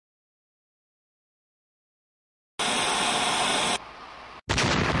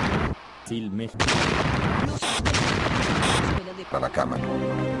Brasil, México. A la cama.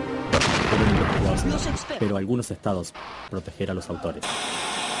 Pero algunos estados proteger a los autores.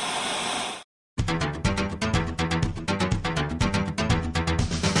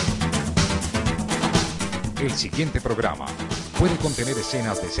 El siguiente programa puede contener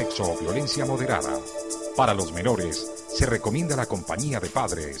escenas de sexo o violencia moderada. Para los menores, se recomienda la compañía de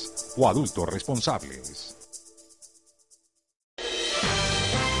padres o adultos responsables.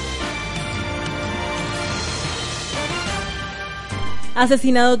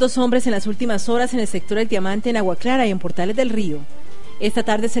 Asesinados 2 hombres en las últimas horas en el sector El Diamante en Agua Clara y en Portales del Río. Esta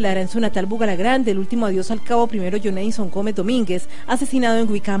tarde se le hará en su natal Bugalagrande el último adiós al cabo primero Jonedison Gómez Domínguez, asesinado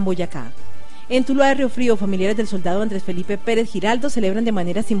en Huicán, Boyacá. En Tuluá de Río Frío, familiares del soldado Andrés Felipe Pérez Giraldo celebran de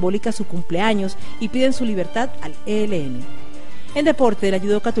manera simbólica su cumpleaños y piden su libertad al ELN. En deporte, la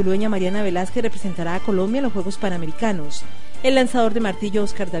judoka tulueña Mariana Velázquez representará a Colombia en los Juegos Panamericanos. El lanzador de martillo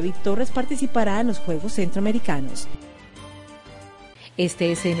Oscar David Torres participará en los Juegos Centroamericanos.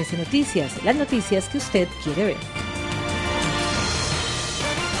 Este es CNC Noticias, las noticias que usted quiere ver.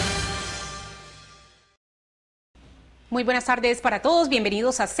 Muy buenas tardes para todos,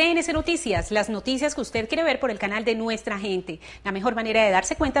 bienvenidos a CNC Noticias, las noticias que usted quiere ver por el canal de Nuestra Gente. La mejor manera de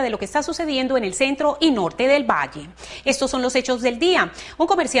darse cuenta de lo que está sucediendo en el centro y norte del valle. Estos son los hechos del día. Un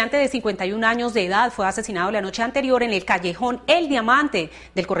comerciante de 51 años de edad fue asesinado la noche anterior en el callejón El Diamante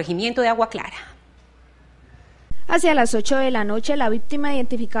del corregimiento de Agua Clara. Hacia las 8 de la noche, la víctima,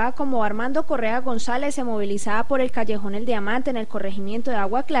 identificada como Armando Correa González, se movilizaba por el callejón El Diamante en el corregimiento de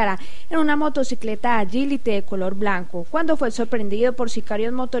Agua Clara en una motocicleta Agility de color blanco, cuando fue sorprendido por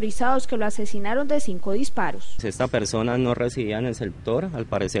sicarios motorizados que lo asesinaron de 5 disparos. Esta persona no residía en el sector, al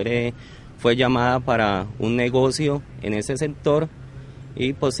parecer fue llamada para un negocio en ese sector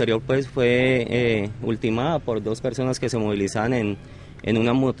y posterior pues fue ultimada por 2 personas que se movilizaban en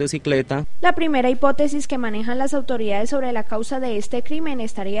una motocicleta. La primera hipótesis que manejan las autoridades sobre la causa de este crimen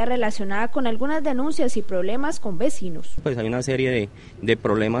estaría relacionada con algunas denuncias y problemas con vecinos. Pues hay una serie de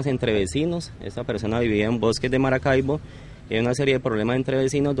problemas entre vecinos. Esta persona vivía en Bosques de Maracaibo, hay una serie de problemas entre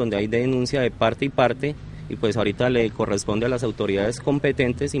vecinos donde hay denuncia de parte y parte, y pues ahorita le corresponde a las autoridades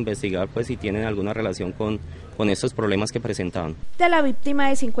competentes investigar pues si tienen alguna relación con estos problemas que presentaban. De la víctima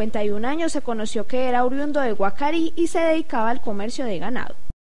de 51 años se conoció que era oriundo de Guacarí y se dedicaba al comercio de ganado.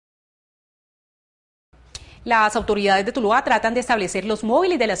 Las autoridades de Tuluá tratan de establecer los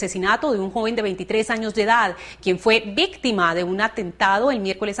móviles del asesinato de un joven de 23 años de edad, quien fue víctima de un atentado el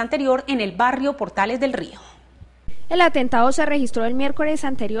miércoles anterior en el barrio Portales del Río. El atentado se registró el miércoles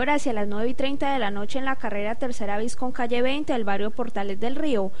anterior hacia las 9:30 de la noche en la carrera Tercera Bis con calle 20 del barrio Portales del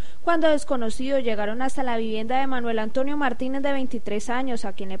Río, cuando desconocidos llegaron hasta la vivienda de Manuel Antonio Martínez de 23 años,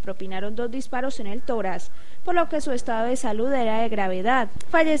 a quien le propinaron 2 disparos en el tórax, por lo que su estado de salud era de gravedad,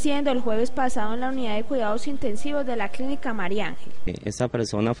 falleciendo el jueves pasado en la unidad de cuidados intensivos de la clínica María Ángel. Esta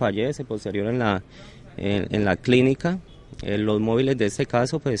persona fallece posterior en la clínica. Los móviles de este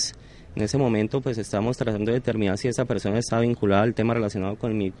caso pues en ese momento pues estamos tratando de determinar si esa persona está vinculada al tema relacionado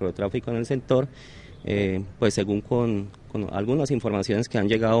con el microtráfico en el sector, pues según con algunas informaciones que han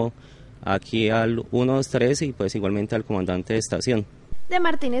llegado aquí al 123 y pues igualmente al comandante de estación. De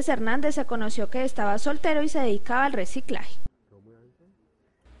Martínez Hernández se conoció que estaba soltero y se dedicaba al reciclaje.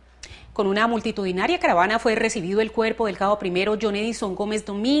 Con una multitudinaria caravana fue recibido el cuerpo del cabo primero Jonedison Gómez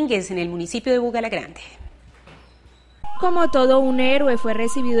Domínguez en el municipio de Bugalagrande. Como todo un héroe, fue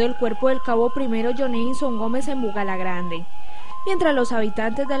recibido el cuerpo del cabo primero Jonedison Gómez en Bugalagrande. Mientras los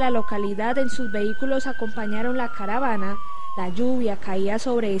habitantes de la localidad en sus vehículos acompañaron la caravana, la lluvia caía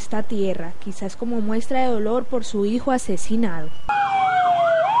sobre esta tierra, quizás como muestra de dolor por su hijo asesinado.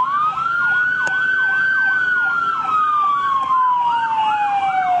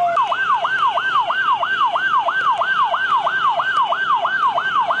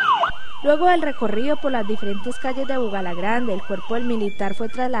 Luego del recorrido por las diferentes calles de Bugalagrande, el cuerpo del militar fue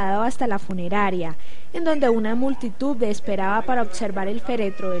trasladado hasta la funeraria, en donde una multitud esperaba para observar el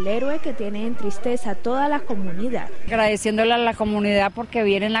féretro del héroe que tiene en tristeza a toda la comunidad. Agradeciéndole a la comunidad porque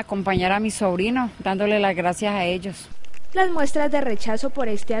vienen a acompañar a mi sobrino, dándole las gracias a ellos. Las muestras de rechazo por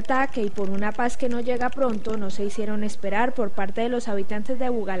este ataque y por una paz que no llega pronto no se hicieron esperar por parte de los habitantes de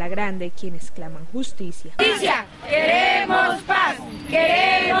Bugalagrande, quienes claman justicia. ¡Justicia! ¡Queremos paz!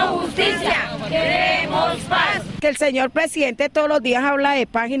 ¡Queremos justicia! ¡Queremos paz! Que el señor presidente todos los días habla de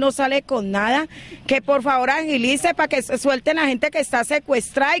paz y no sale con nada, que por favor agilice para que suelten a la gente que está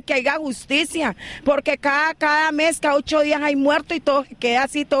secuestrada y que haya justicia, porque cada mes, cada 8 días hay muertos y todo queda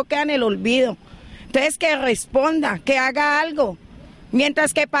así, todo queda en el olvido. Entonces que responda, que haga algo,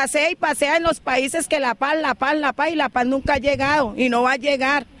 mientras que pasea en los países que la paz y la paz nunca ha llegado y no va a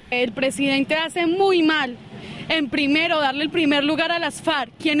llegar. El presidente hace muy mal en primero darle el primer lugar a las FARC,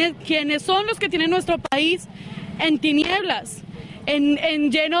 quienes son los que tienen nuestro país en tinieblas,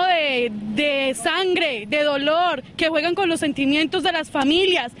 en lleno de sangre, de dolor, que juegan con los sentimientos de las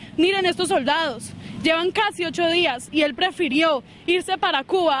familias. Miren estos soldados, llevan casi 8 días y él prefirió irse para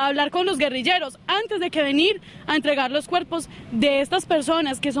Cuba a hablar con los guerrilleros antes de que venir a entregar los cuerpos de estas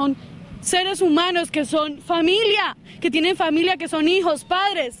personas que son seres humanos, que son familia, que tienen familia, que son hijos,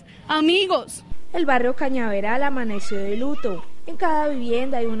 padres, amigos. El barrio Cañaveral amaneció de luto. En cada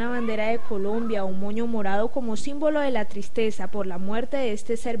vivienda hay una bandera de Colombia, un moño morado como símbolo de la tristeza por la muerte de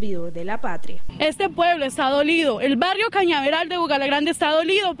este servidor de la patria. Este pueblo está dolido, el barrio Cañaveral de Bugalagrande está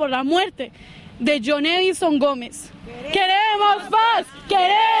dolido por la muerte de John Edison Gómez. Queremos paz,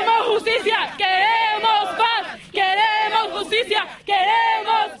 queremos justicia, queremos paz, queremos justicia,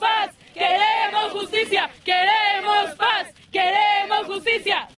 queremos paz, queremos justicia, queremos paz, queremos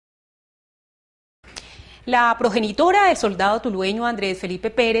justicia. La progenitora del soldado tulueño Andrés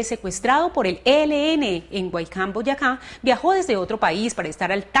Felipe Pérez, secuestrado por el ELN en Guaycán, Boyacá, viajó desde otro país para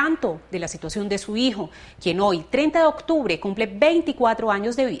estar al tanto de la situación de su hijo, quien hoy, 30 de octubre, cumple 24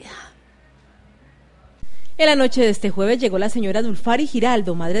 años de vida. En la noche de este jueves llegó la señora Dulfari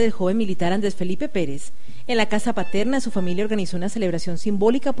Giraldo, madre del joven militar Andrés Felipe Pérez. En la casa paterna, su familia organizó una celebración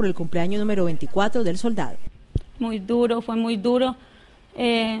simbólica por el cumpleaños número 24 del soldado. Muy duro, fue muy duro.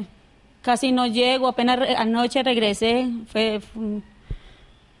 Casi no llego, apenas anoche regresé,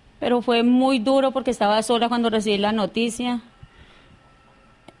 pero fue muy duro porque estaba sola cuando recibí la noticia.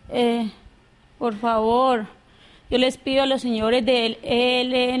 Por favor, yo les pido a los señores del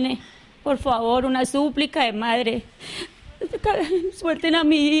ELN, por favor, una súplica de madre. Suelten a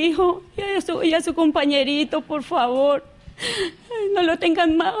mi hijo y a su compañerito, por favor. No lo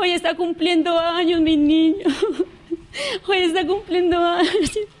tengan más, hoy está cumpliendo años mi niño. Hoy está cumpliendo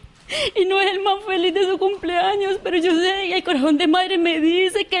años. Y no es el más feliz de su cumpleaños, pero yo sé, y el corazón de madre me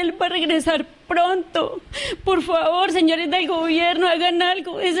dice que él va a regresar pronto. Por favor, señores del gobierno, hagan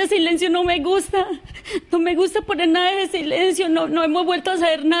algo. Ese silencio no me gusta. No me gusta poner nada de silencio. No hemos vuelto a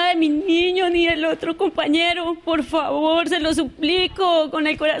saber nada de mi niño ni del otro compañero. Por favor, se lo suplico, con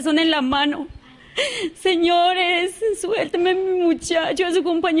el corazón en la mano. Señores, suéltenme a mi muchacho, a su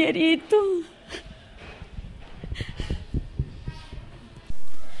compañerito.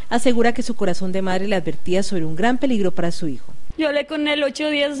 Asegura que su corazón de madre le advertía sobre un gran peligro para su hijo. Yo hablé con él 8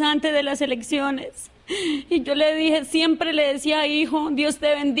 días antes de las elecciones y yo le dije, siempre le decía, hijo, Dios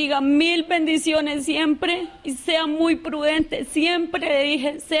te bendiga, 1000 bendiciones siempre y sea muy prudente, siempre le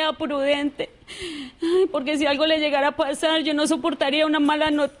dije, sea prudente, porque si algo le llegara a pasar yo no soportaría una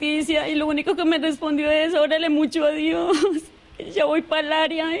mala noticia. Y lo único que me respondió es, órale mucho a Dios, ya voy para el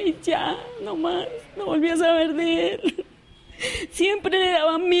área y ya, no más, no volví a saber de él. Siempre le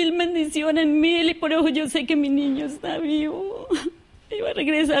daba 1000 bendiciones, 1000, y por eso yo sé que mi niño está vivo y va a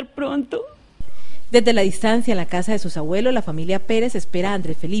regresar pronto. Desde la distancia, en la casa de sus abuelos, la familia Pérez espera a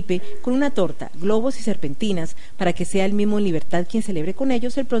Andrés Felipe con una torta, globos y serpentinas para que sea él mismo en libertad quien celebre con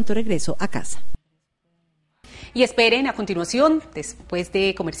ellos el pronto regreso a casa. Y esperen a continuación, después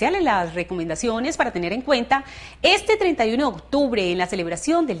de comerciales, las recomendaciones para tener en cuenta este 31 de octubre en la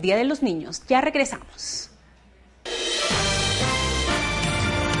celebración del Día de los Niños. Ya regresamos.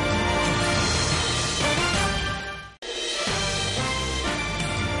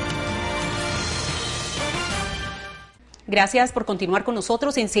 Gracias por continuar con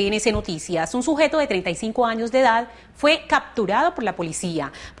nosotros en CNC Noticias. Un sujeto de 35 años de edad fue capturado por la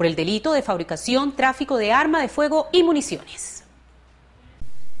policía por el delito de fabricación, tráfico de arma de fuego y municiones.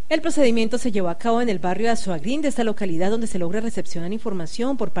 El procedimiento se llevó a cabo en el barrio de Azuagrín de esta localidad, donde se logra recepcionar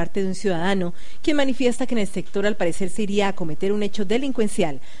información por parte de un ciudadano, quien manifiesta que en el sector al parecer se iría a cometer un hecho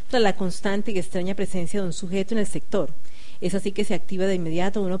delincuencial tras la constante y extraña presencia de un sujeto en el sector. Es así que se activa de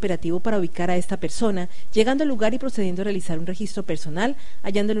inmediato un operativo para ubicar a esta persona, llegando al lugar y procediendo a realizar un registro personal,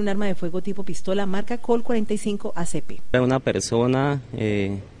 hallándole un arma de fuego tipo pistola marca Col 45 ACP. Una persona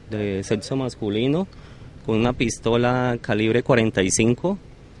de sexo masculino con una pistola calibre 45.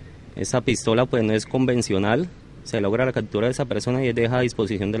 Esa pistola pues no es convencional, se logra la captura de esa persona y es deja a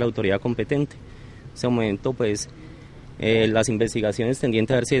disposición de la autoridad competente. En ese momento pues las investigaciones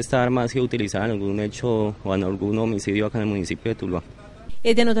tendientes a ver si esta arma ha sido utilizada en algún hecho o en algún homicidio acá en el municipio de Tuluá.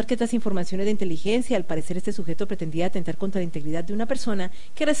 Es de anotar que estas informaciones de inteligencia, al parecer este sujeto pretendía atentar contra la integridad de una persona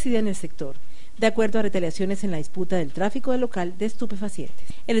que reside en el sector, de acuerdo a retaliaciones en la disputa del tráfico del local de estupefacientes.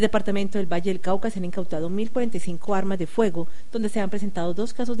 En el departamento del Valle del Cauca se han incautado 1045 armas de fuego, donde se han presentado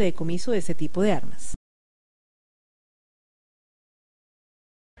 2 casos de decomiso de ese tipo de armas.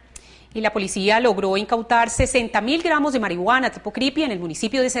 Y la policía logró incautar 60.000 gramos de marihuana tipo creepy en el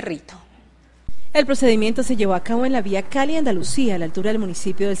municipio de Cerrito. El procedimiento se llevó a cabo en la vía Cali-Andalucía, a la altura del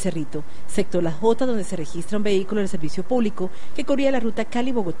municipio del Cerrito, sector Las Jotas, donde se registra un vehículo del servicio público que corría la ruta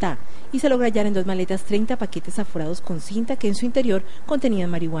Cali-Bogotá, y se logra hallar en 2 maletas 30 paquetes aforados con cinta que en su interior contenían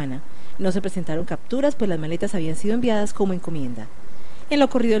marihuana. No se presentaron capturas, pues las maletas habían sido enviadas como encomienda. En lo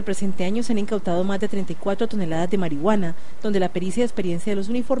ocurrido del presente año se han incautado más de 34 toneladas de marihuana, donde la pericia y experiencia de los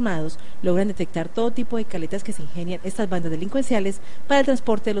uniformados logran detectar todo tipo de caletas que se ingenian estas bandas delincuenciales para el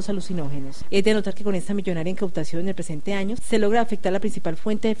transporte de los alucinógenos. Es de notar que con esta millonaria incautación en el presente año se logra afectar la principal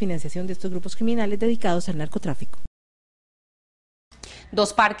fuente de financiación de estos grupos criminales dedicados al narcotráfico.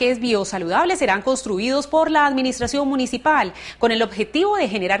 2 parques biosaludables serán construidos por la administración municipal con el objetivo de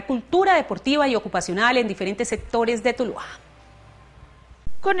generar cultura deportiva y ocupacional en diferentes sectores de Tuluá.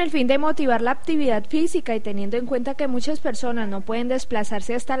 Con el fin de motivar la actividad física y teniendo en cuenta que muchas personas no pueden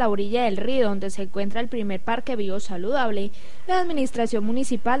desplazarse hasta la orilla del río donde se encuentra el primer parque biosaludable, la administración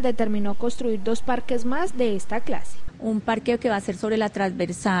municipal determinó construir 2 parques más de esta clase. Un parque que va a ser sobre la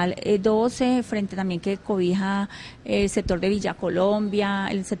transversal 12, frente también que cobija el sector de Villa Colombia,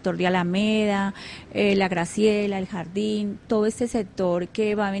 el sector de Alameda, la Graciela, el Jardín, todo este sector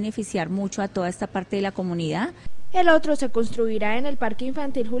que va a beneficiar mucho a toda esta parte de la comunidad. El otro se construirá en el Parque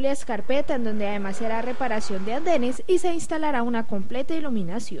Infantil Julia Escarpeta, en donde además se hará reparación de andenes y se instalará una completa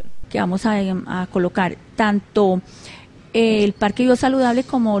iluminación. Que vamos a colocar tanto el parque biosaludable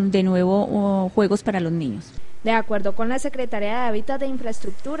como de nuevo juegos para los niños. De acuerdo con la Secretaría de Hábitat e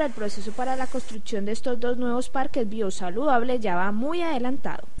Infraestructura, el proceso para la construcción de estos 2 nuevos parques biosaludables ya va muy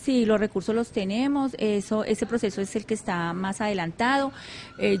adelantado. Sí, los recursos los tenemos, ese proceso es el que está más adelantado,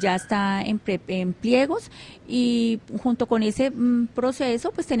 ya está en pliegos, y junto con ese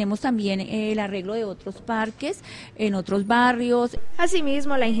proceso pues tenemos también el arreglo de otros parques en otros barrios.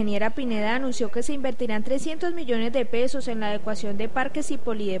 Asimismo, la ingeniera Pineda anunció que se invertirán 300 millones de pesos en la adecuación de parques y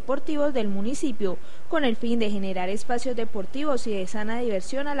polideportivos del municipio con el fin de generar espacios deportivos y de sana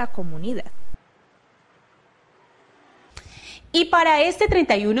diversión a la comunidad. Y para este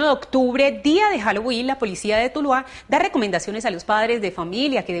 31 de octubre, día de Halloween, la policía de Tuluá da recomendaciones a los padres de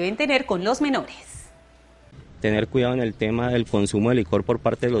familia que deben tener con los menores. Tener cuidado en el tema del consumo de licor por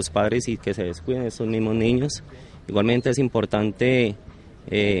parte de los padres y que se descuiden estos mismos niños. Igualmente es importante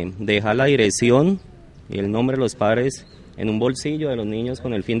dejar la dirección y el nombre de los padres en un bolsillo de los niños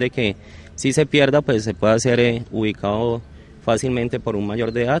con el fin de que si se pierda pues se pueda ser ubicado fácilmente por un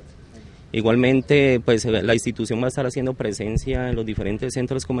mayor de edad. Igualmente pues la institución va a estar haciendo presencia en los diferentes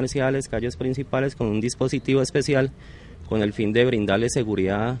centros comerciales, calles principales con un dispositivo especial con el fin de brindarle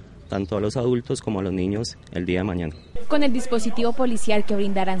seguridad tanto a los adultos como a los niños el día de mañana. Con el dispositivo policial que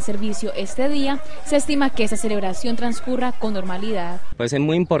brindarán servicio este día, se estima que esa celebración transcurra con normalidad. Pues es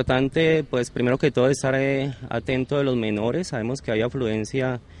muy importante, pues primero que todo estar atento de los menores. Sabemos que hay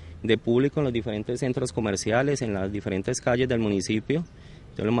afluencia de público en los diferentes centros comerciales, en las diferentes calles del municipio.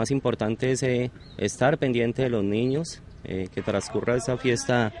 Entonces lo más importante es estar pendiente de los niños, que transcurra esta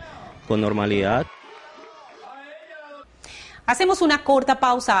fiesta con normalidad. Hacemos una corta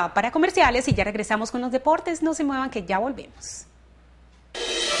pausa para comerciales y ya regresamos con los deportes. No se muevan que ya volvemos.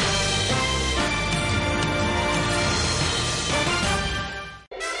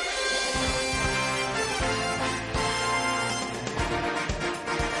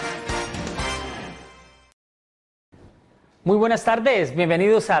 Muy buenas tardes,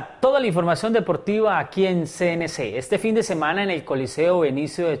 bienvenidos a toda la información deportiva aquí en CNC. Este fin de semana en el Coliseo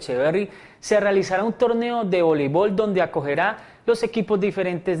Benicio de Echeverry se realizará un torneo de voleibol donde acogerá los equipos de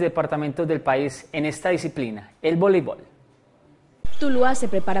diferentes departamentos del país en esta disciplina, el voleibol. Tuluá se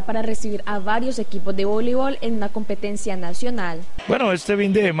prepara para recibir a varios equipos de voleibol en una competencia nacional. Bueno, este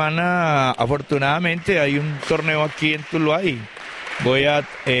fin de semana afortunadamente hay un torneo aquí en Tuluá y voy a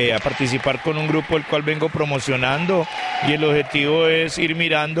participar con un grupo el cual vengo promocionando y el objetivo es ir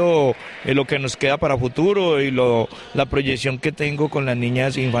mirando lo que nos queda para futuro y la proyección que tengo con las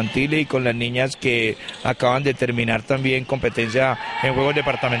niñas infantiles y con las niñas que acaban de terminar también competencia en juegos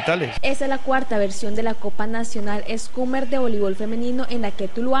departamentales. Esta es la 4ª versión de la Copa Nacional Scummer de voleibol femenino en la que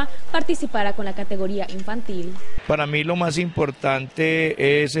Tuluá participará con la categoría infantil. Para mí lo más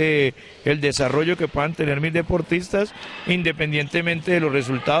importante es el desarrollo que puedan tener mis deportistas independientemente de los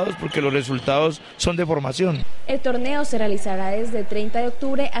resultados, porque los resultados son de formación. El torneo se realizará desde el 30 de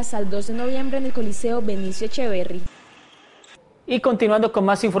octubre hasta el 2 de noviembre en el Coliseo Benicio Echeverry. Y continuando con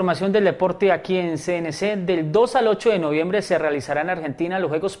más información del deporte aquí en CNC, del 2 al 8 de noviembre se realizarán en Argentina los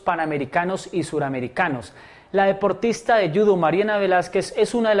Juegos Panamericanos y Suramericanos. La deportista de judo Mariana Velázquez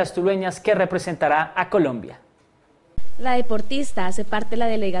es una de las tulueñas que representará a Colombia. La deportista hace parte de la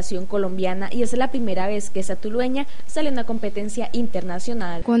delegación colombiana y es la primera vez que esta tulueña sale a una competencia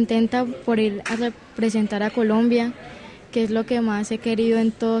internacional. Contenta por ir a representar a Colombia, que es lo que más he querido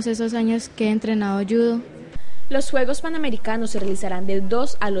en todos esos años que he entrenado judo. Los Juegos Panamericanos se realizarán del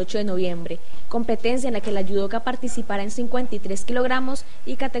 2 al 8 de noviembre, competencia en la que la judoka participará en 53 kilogramos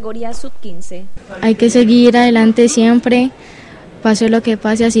y categoría sub-15. Hay que seguir adelante siempre, pase lo que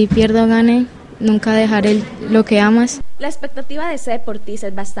pase, así pierda o gane, nunca dejar lo que amas. La expectativa de esta deportista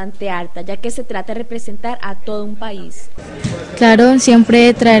es bastante alta, ya que se trata de representar a todo un país. Claro,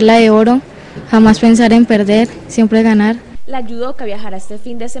 siempre traerla de oro, jamás pensar en perder, siempre ganar. La judoka viajará este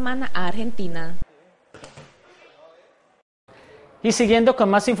fin de semana a Argentina. Y siguiendo con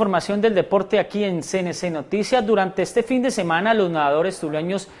más información del deporte aquí en CNC Noticias, durante este fin de semana los nadadores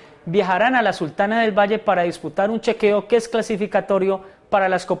tulueños viajarán a la Sultana del Valle para disputar un chequeo que es clasificatorio para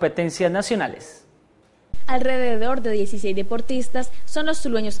las competencias nacionales. Alrededor de 16 deportistas son los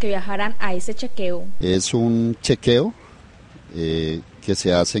tulueños que viajarán a ese chequeo. Es un chequeo que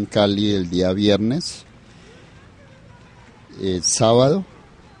se hace en Cali el día viernes, sábado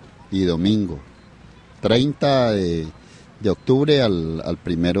y domingo, 30 de octubre al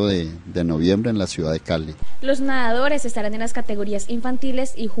 1 de noviembre en la ciudad de Cali. Los nadadores estarán en las categorías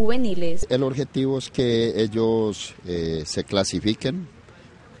infantiles y juveniles. El objetivo es que ellos se clasifiquen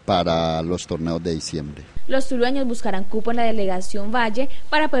para los torneos de diciembre. Los tulueños buscarán cupo en la delegación Valle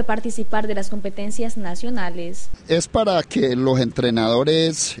para poder participar de las competencias nacionales. Es para que los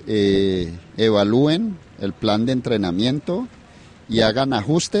entrenadores evalúen el plan de entrenamiento y hagan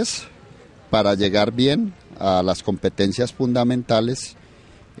ajustes para llegar bien a las competencias fundamentales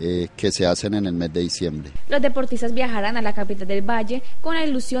que se hacen en el mes de diciembre. Los deportistas viajarán a la capital del Valle con la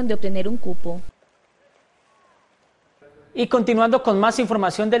ilusión de obtener un cupo. Y continuando con más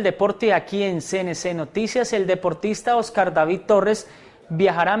información del deporte aquí en CNC Noticias, el deportista Oscar David Torres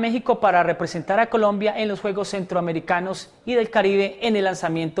viajará a México para representar a Colombia en los Juegos Centroamericanos y del Caribe en el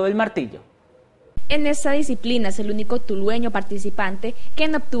lanzamiento del martillo. En esta disciplina es el único tulueño participante que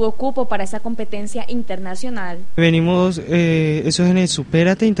no obtuvo cupo para esa competencia internacional. Venimos, eso es en el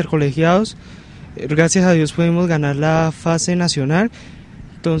Supérate Intercolegiados, gracias a Dios pudimos ganar la fase nacional,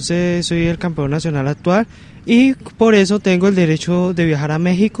 entonces soy el campeón nacional actual y por eso tengo el derecho de viajar a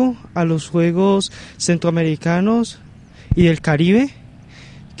México a los Juegos Centroamericanos y del Caribe,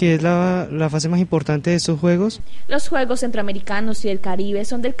 que es la fase más importante de estos Juegos. Los Juegos Centroamericanos y del Caribe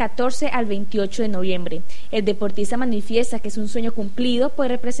son del 14 al 28 de noviembre. El deportista manifiesta que es un sueño cumplido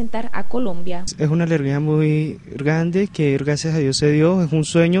poder representar a Colombia. Es una alegría muy grande que gracias a Dios se dio, es un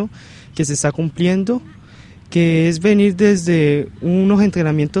sueño que se está cumpliendo, que es venir desde unos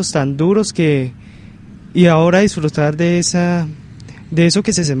entrenamientos tan duros y ahora disfrutar de eso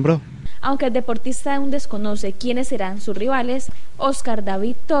que se sembró. Aunque el deportista aún desconoce quiénes serán sus rivales, Oscar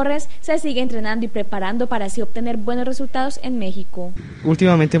David Torres se sigue entrenando y preparando para así obtener buenos resultados en México.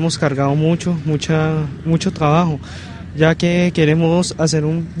 Últimamente hemos cargado mucho trabajo, ya que queremos hacer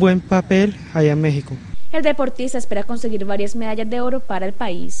un buen papel allá en México. El deportista espera conseguir varias medallas de oro para el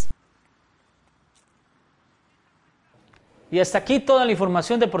país. Y hasta aquí toda la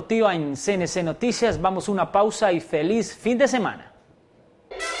información deportiva en CNC Noticias. Vamos a una pausa y feliz fin de semana.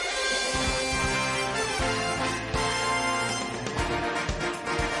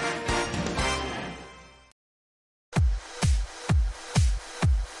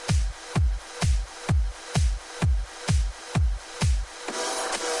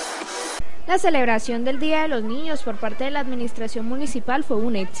 La celebración del Día de los Niños por parte de la administración municipal fue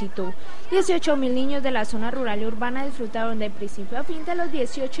un éxito. 18.000 niños de la zona rural y urbana disfrutaron de principio a fin de los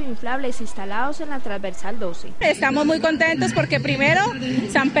 18 inflables instalados en la transversal 12. Estamos muy contentos porque primero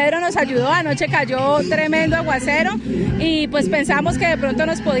San Pedro nos ayudó, anoche cayó tremendo aguacero y pues pensamos que de pronto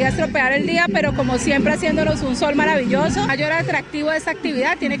nos podía estropear el día, pero como siempre haciéndonos un sol maravilloso. El mayor atractivo de esta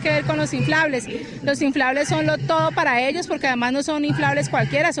actividad tiene que ver con los inflables. Los inflables son lo todo para ellos porque además no son inflables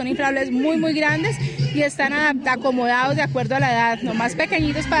cualquiera, son inflables muy grandes y están acomodados de acuerdo a la edad, los más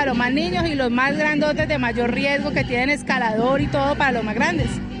pequeñitos para los más niños y los más grandotes de mayor riesgo que tienen escalador y todo para los más grandes.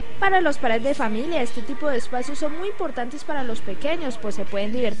 Para los padres de familia, este tipo de espacios son muy importantes para los pequeños, pues se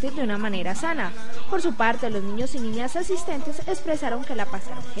pueden divertir de una manera sana. Por su parte, los niños y niñas asistentes expresaron que la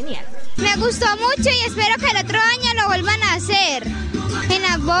pasaron genial. Me gustó mucho y espero que el otro año lo vuelvan a hacer. En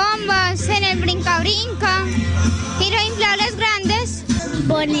las bombas, en el brinca-brinca y los inflables grandes.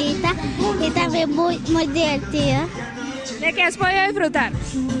 Bonita y también muy divertida. ¿De qué has podido disfrutar?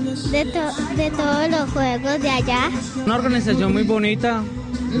 De todos los juegos de allá. Una organización muy bonita,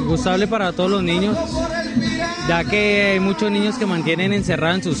 gustable para todos los niños ya que hay muchos niños que mantienen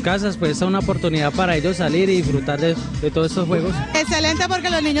encerrados en sus casas, pues esta es una oportunidad para ellos salir y disfrutar de todos estos juegos. Excelente, porque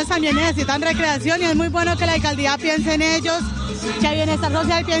los niños también necesitan recreación y es muy bueno que la alcaldía piense en ellos, que el bienestar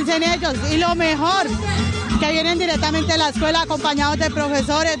social piense en ellos, y lo mejor, que vienen directamente a la escuela acompañados de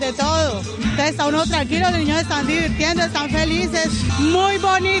profesores, de todo. Entonces está uno tranquilo, los niños están divirtiendo, están felices, muy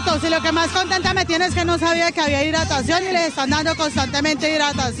bonitos, y lo que más contenta me tiene es que no sabía que había hidratación y les están dando constantemente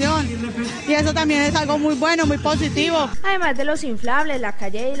hidratación, y eso también es algo muy bueno, muy positivo. Además de los inflables, la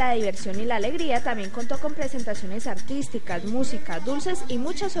calle y la diversión y la alegría también contó con presentaciones artísticas, música, dulces y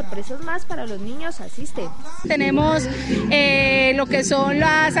muchas sorpresas más para los niños asistentes. Tenemos lo que son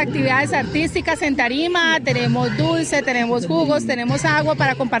las actividades artísticas en tarima, tenemos dulce, tenemos jugos, tenemos agua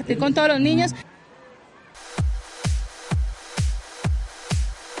para compartir con todos los niños.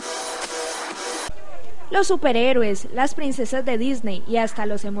 Los superhéroes, las princesas de Disney y hasta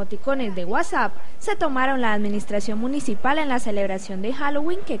los emoticones de WhatsApp se tomaron la administración municipal en la celebración de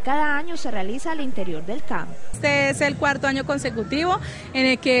Halloween que cada año se realiza al interior del campo. Este es el cuarto año consecutivo en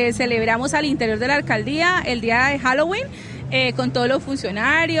el que celebramos al interior de la alcaldía el día de Halloween, con todos los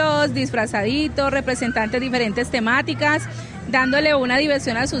funcionarios, disfrazaditos, representantes de diferentes temáticas, dándole una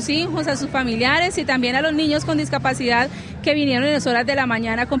diversión a sus hijos, a sus familiares y también a los niños con discapacidad que vinieron en las horas de la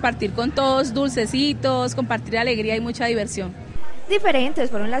mañana a compartir con todos dulcecitos, compartir alegría y mucha diversión. Diferentes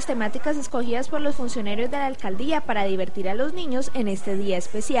fueron las temáticas escogidas por los funcionarios de la alcaldía para divertir a los niños en este día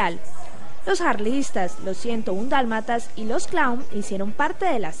especial. Los harlistas, los 101 dálmatas y los clown hicieron parte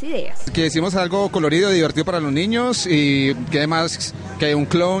de las ideas. Que hicimos algo colorido y divertido para los niños, y que además que un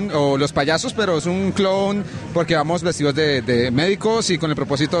clown o los payasos, pero es un clown porque vamos vestidos de médicos y con el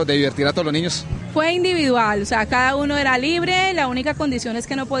propósito de divertir a todos los niños. Fue individual, o sea, cada uno era libre, la única condición es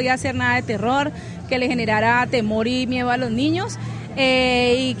que no podía hacer nada de terror, que le generara temor y miedo a los niños.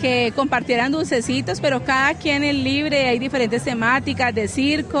 Y que compartieran dulcecitos, pero cada quien es libre, hay diferentes temáticas de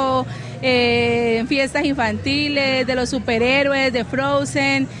circo, fiestas infantiles, de los superhéroes, de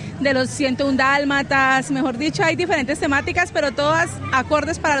Frozen, de los 101 dálmatas, mejor dicho, hay diferentes temáticas, pero todas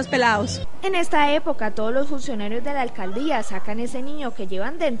acordes para los pelados. En esta época todos los funcionarios de la alcaldía sacan ese niño que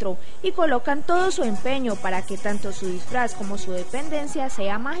llevan dentro y colocan todo su empeño para que tanto su disfraz como su dependencia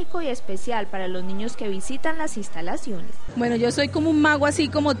sea mágico y especial para los niños que visitan las instalaciones. Bueno, yo soy como un mago así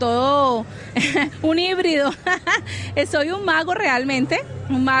como todo, un híbrido, soy un mago realmente,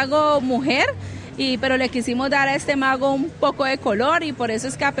 un mago mujer, pero le quisimos dar a este mago un poco de color y por eso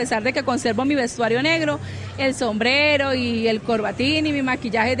es que a pesar de que conservo mi vestuario negro, el sombrero y el corbatín y mi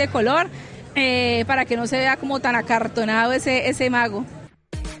maquillaje de color, para que no se vea como tan acartonado ese mago.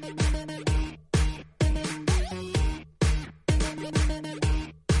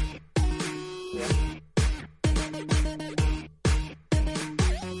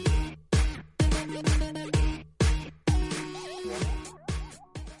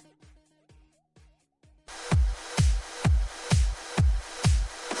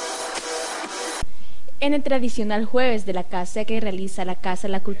 En el tradicional jueves de la casa que realiza la Casa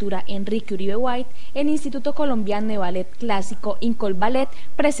de la Cultura Enrique Uribe White, el Instituto Colombiano de Ballet Clásico Incol Ballet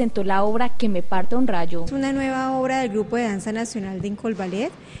presentó la obra Que me parte un rayo. Es una nueva obra del Grupo de Danza Nacional de Incol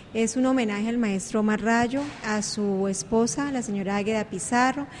Ballet. Es un homenaje al maestro Omar Rayo, a su esposa, la señora Águeda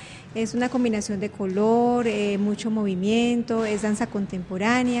Pizarro. Es una combinación de color, mucho movimiento, es danza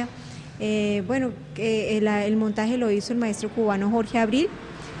contemporánea. El montaje lo hizo el maestro cubano Jorge Abril.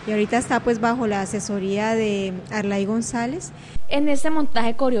 Y ahorita está pues bajo la asesoría de Arlay González. En este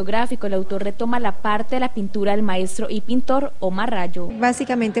montaje coreográfico el autor retoma la parte de la pintura del maestro y pintor Omar Rayo.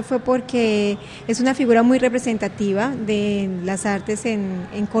 Básicamente fue porque es una figura muy representativa de las artes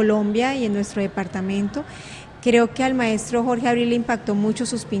en Colombia y en nuestro departamento. Creo que al maestro Jorge Abril le impactó mucho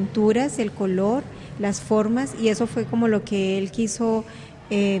sus pinturas, el color, las formas, y eso fue como lo que él quiso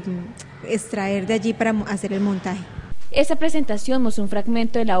extraer de allí para hacer el montaje. Esta presentación mostró un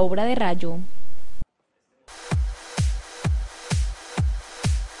fragmento de la obra de Rayo.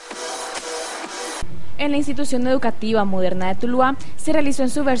 En la institución educativa moderna de Tuluá se realizó en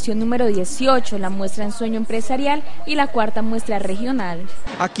su versión número 18 la muestra Ensueño Empresarial y la cuarta muestra regional.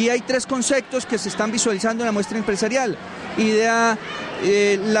 Aquí hay 3 conceptos que se están visualizando en la muestra empresarial. Idea,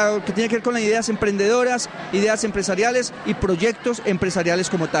 lo que tiene que ver con las ideas emprendedoras, ideas empresariales y proyectos empresariales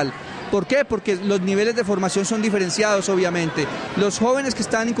como tal. ¿Por qué? Porque los niveles de formación son diferenciados, obviamente. Los jóvenes que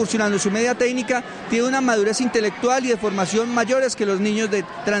están incursionando en su media técnica tienen una madurez intelectual y de formación mayores que los niños de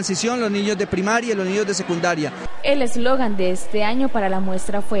transición, los niños de primaria y los niños de secundaria. El eslogan de este año para la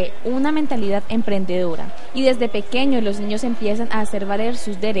muestra fue una mentalidad emprendedora. Y desde pequeños los niños empiezan a hacer valer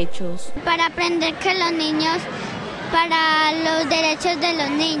sus derechos. Para aprender que los niños, para los derechos de los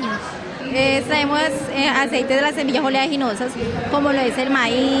niños. extraemos aceite de las semillas oleaginosas, como lo es el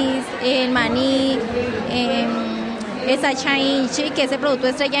maíz, el maní, el sachainchi, que es el producto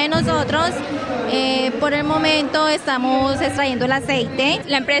estrella de nosotros. Por el momento estamos extrayendo el aceite.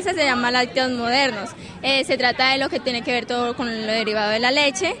 La empresa se llama Lácteos Modernos. Se trata de lo que tiene que ver todo con lo derivado de la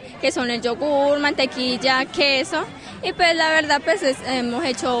leche, que son el yogur, mantequilla, queso. Y pues la verdad pues hemos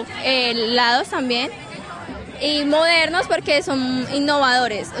hecho helados también. Y modernos porque son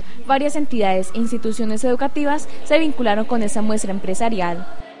innovadores. Varias entidades e instituciones educativas se vincularon con esta muestra empresarial.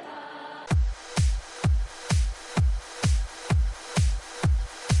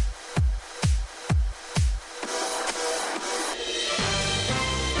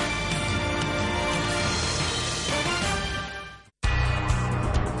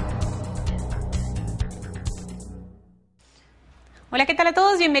 Hola, ¿qué tal a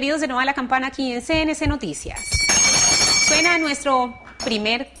todos? Bienvenidos de nuevo a La Campana aquí en CNC Noticias. Suena nuestro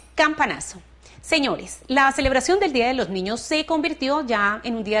primer campanazo. Señores, la celebración del Día de los Niños se convirtió ya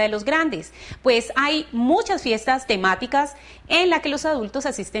en un Día de los Grandes, pues hay muchas fiestas temáticas en las que los adultos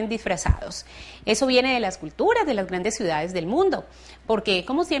asisten disfrazados. Eso viene de las culturas de las grandes ciudades del mundo, porque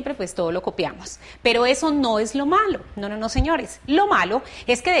como siempre pues todo lo copiamos. Pero eso no es lo malo, no señores. Lo malo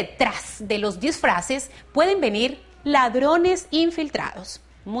es que detrás de los disfraces pueden venir ladrones infiltrados.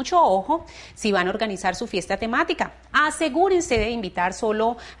 Mucho ojo si van a organizar su fiesta temática. Asegúrense de invitar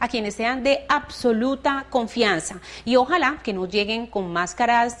solo a quienes sean de absoluta confianza y ojalá que no lleguen con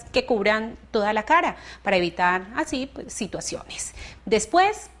máscaras que cubran toda la cara para evitar así pues, situaciones.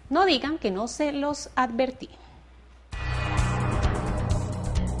 Después no digan que no se los advertí.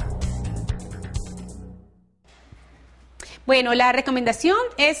 Bueno, la recomendación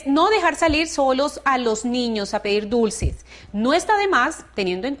es no dejar salir solos a los niños a pedir dulces. No está de más,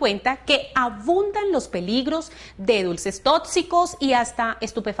 teniendo en cuenta que abundan los peligros de dulces tóxicos y hasta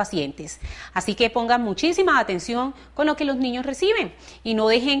estupefacientes. Así que pongan muchísima atención con lo que los niños reciben y no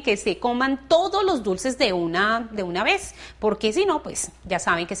dejen que se coman todos los dulces de una vez, porque si no, pues ya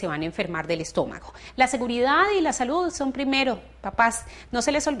saben que se van a enfermar del estómago. La seguridad y la salud son primero, papás, no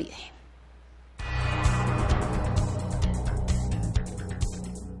se les olvide.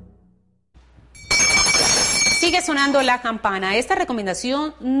 Sigue sonando la campana. Esta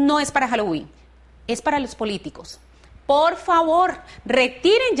recomendación no es para Halloween, es para los políticos. Por favor,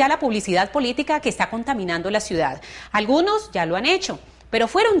 retiren ya la publicidad política que está contaminando la ciudad. Algunos ya lo han hecho, pero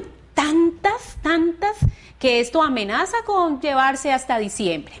fueron tantas, que esto amenaza con llevarse hasta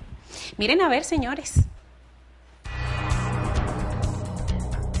diciembre. Miren a ver, señores.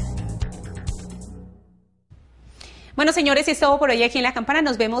 Bueno, señores, es todo por hoy aquí en La Campana.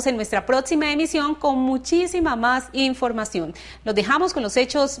 Nos vemos en nuestra próxima emisión con muchísima más información. Los dejamos con los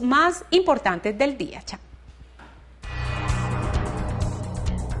hechos más importantes del día. Chao.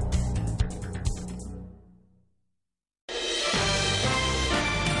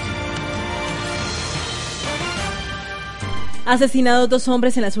 Asesinados 2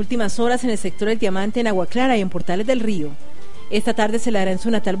 hombres en las últimas horas en el sector del Diamante en Agua Clara y en Portales del Río. Esta tarde se le dará en su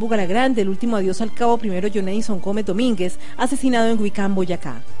natal Bugalagrande el último adiós al cabo primero Jonadison Gómez Domínguez, asesinado en Huicán,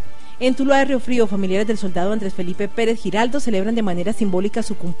 Boyacá. En Tuluá de Río Frío, familiares del soldado Andrés Felipe Pérez Giraldo celebran de manera simbólica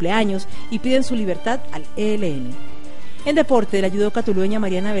su cumpleaños y piden su libertad al ELN. En deporte, la judoka tulueña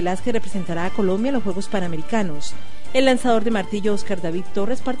Mariana Velázquez representará a Colombia en los Juegos Panamericanos. El lanzador de martillo Oscar David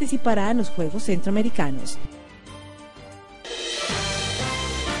Torres participará en los Juegos Centroamericanos.